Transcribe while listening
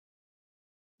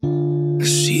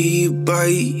see you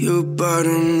bite your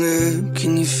bottom lip.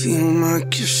 Can you feel my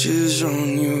kisses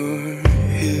on your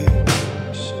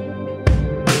hips?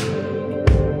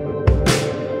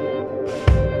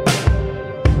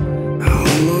 I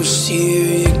almost hear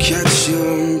you catch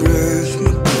your breath.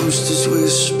 My ghost is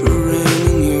whispering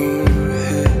in your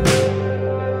head.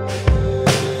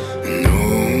 And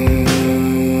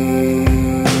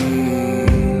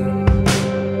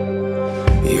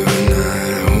you're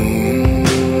not home.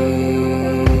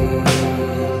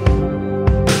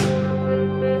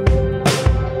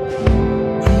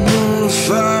 I'm on a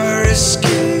fire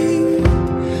escape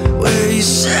where you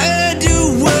said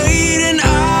you'd wait and I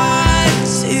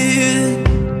did.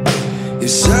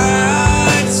 Yes, I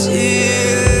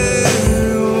did.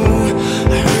 Oh,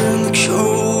 I heard the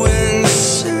cold wind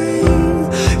say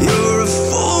you're a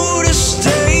fool to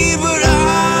stay, but I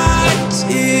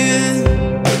did.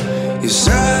 Yes,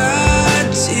 I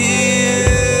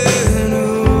did.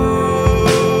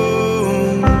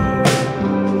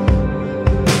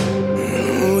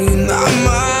 Oh, you're not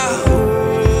my home.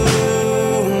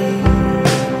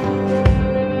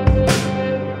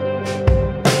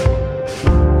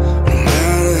 No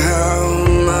matter how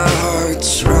my heart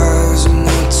tries, I'm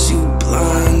not too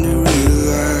blind to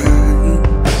realize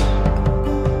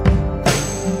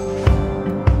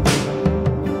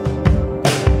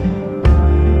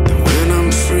that when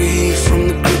I'm free from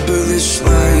the grip of this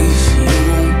life, you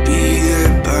won't be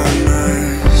there by my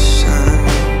side.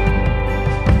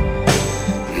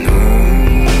 No,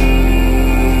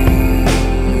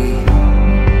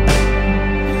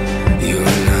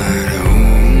 you're not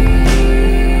home.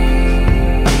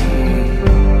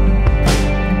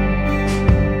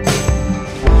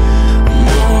 I'm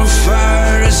on a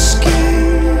fire escape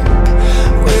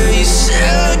where you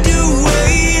said you'd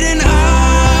wait and I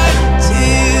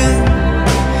did.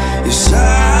 Yes, I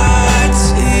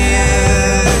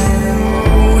did.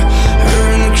 Oh,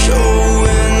 heard the cold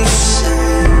wind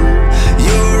say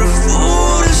you're a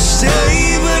fool to stay,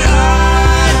 but I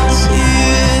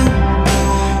did.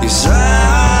 Yes, I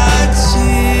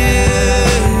did.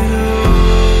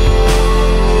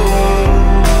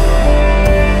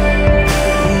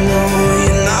 No,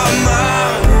 you're not my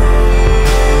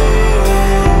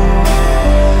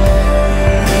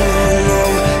no,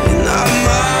 you're not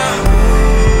my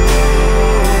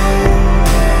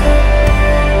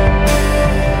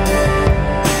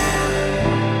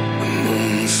I'm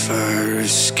on a fire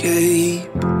escape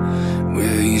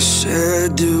where you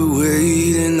said to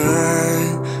wait and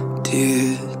I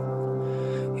did.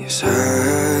 Yes, I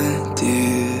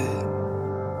did.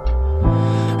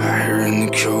 I heard in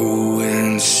the cold